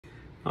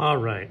All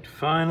right,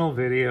 final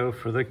video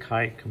for the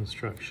kite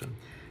construction.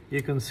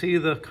 You can see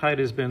the kite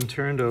has been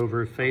turned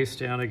over face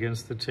down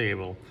against the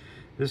table.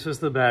 This is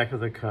the back of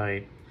the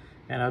kite,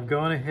 and I've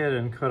gone ahead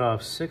and cut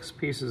off 6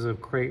 pieces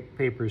of crepe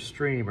paper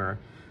streamer,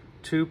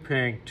 2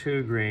 pink,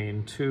 2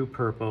 green, 2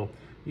 purple.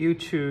 You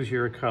choose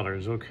your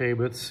colors, okay,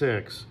 but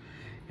 6.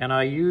 And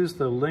I use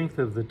the length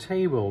of the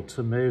table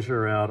to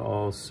measure out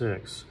all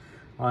 6.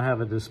 I'll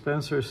have a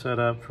dispenser set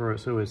up for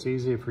it so it's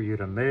easy for you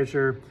to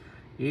measure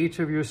each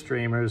of your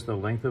streamers the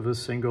length of a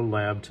single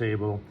lab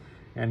table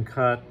and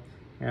cut,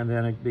 and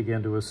then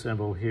begin to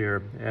assemble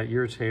here at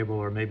your table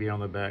or maybe on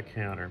the back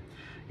counter.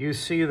 You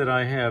see that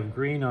I have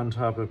green on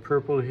top of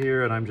purple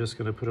here, and I'm just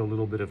going to put a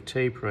little bit of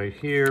tape right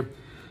here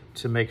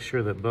to make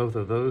sure that both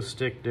of those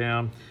stick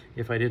down.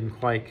 If I didn't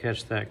quite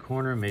catch that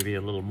corner, maybe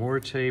a little more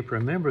tape.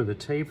 Remember, the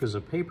tape is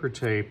a paper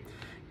tape.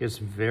 It's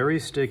very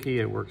sticky,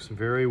 it works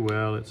very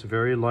well, it's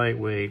very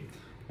lightweight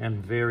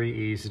and very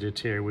easy to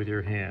tear with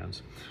your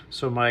hands.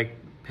 So my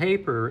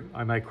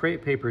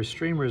crepe paper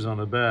streamers on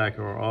the back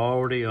are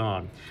already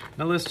on.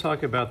 Now let's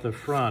talk about the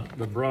front,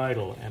 the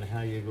bridle, and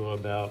how you go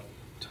about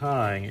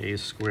tying a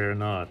square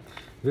knot.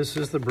 This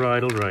is the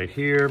bridle right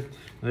here.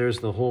 There's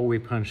the hole we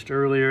punched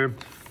earlier.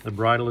 The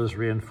bridle is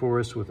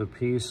reinforced with a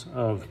piece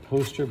of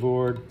poster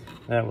board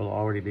that will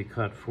already be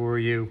cut for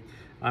you.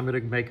 I'm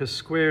going to make a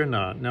square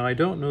knot. Now I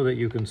don't know that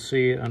you can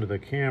see under the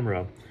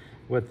camera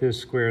what this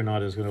square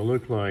knot is going to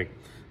look like,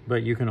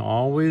 but you can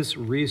always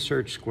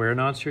research square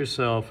knots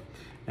yourself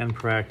and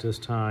practice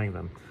tying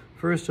them.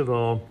 First of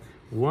all,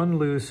 one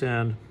loose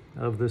end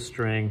of the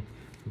string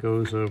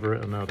goes over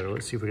another.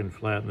 Let's see if we can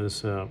flatten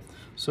this out.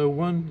 So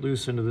one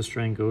loose end of the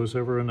string goes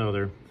over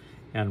another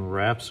and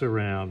wraps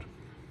around,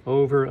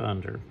 over,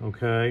 under,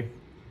 okay?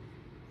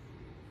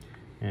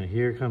 And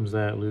here comes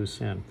that loose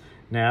end.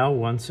 Now,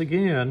 once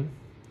again,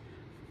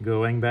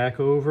 going back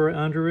over,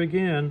 under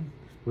again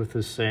with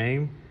the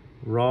same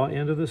raw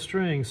end of the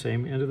string,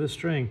 same end of the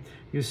string.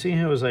 You see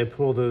how as I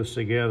pull those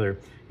together,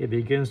 it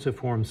begins to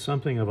form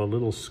something of a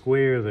little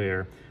square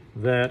there.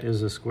 That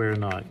is a square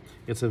knot.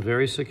 It's a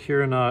very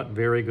secure knot,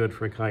 very good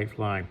for kite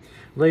flying.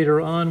 Later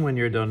on, when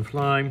you're done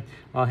flying,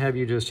 I'll have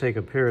you just take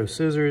a pair of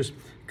scissors,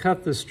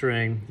 cut the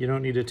string. You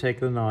don't need to take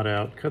the knot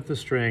out. Cut the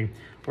string,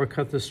 or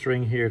cut the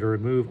string here to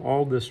remove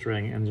all the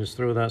string and just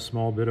throw that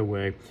small bit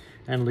away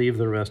and leave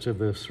the rest of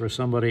this for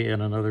somebody in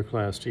another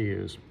class to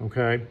use,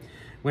 okay?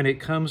 When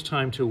it comes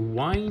time to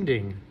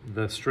winding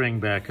the string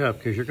back up,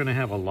 because you're going to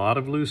have a lot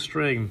of loose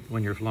string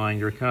when you're flying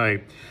your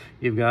kite,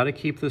 you've got to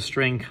keep the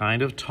string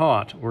kind of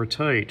taut or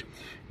tight,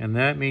 and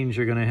that means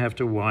you're going to have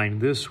to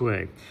wind this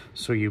way.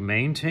 So you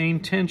maintain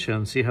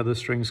tension. See how the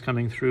string's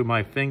coming through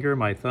my finger,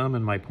 my thumb,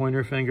 and my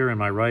pointer finger and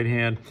my right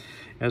hand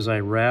as I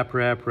wrap,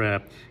 wrap,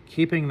 wrap,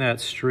 keeping that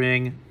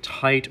string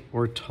tight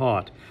or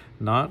taut,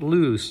 not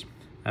loose.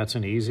 That's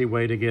an easy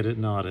way to get it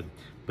knotted,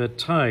 but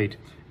tight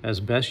as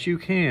best you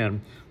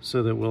can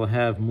so that we'll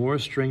have more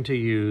string to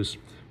use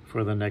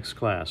for the next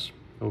class.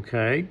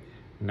 Okay,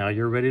 now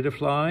you're ready to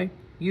fly?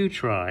 You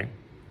try.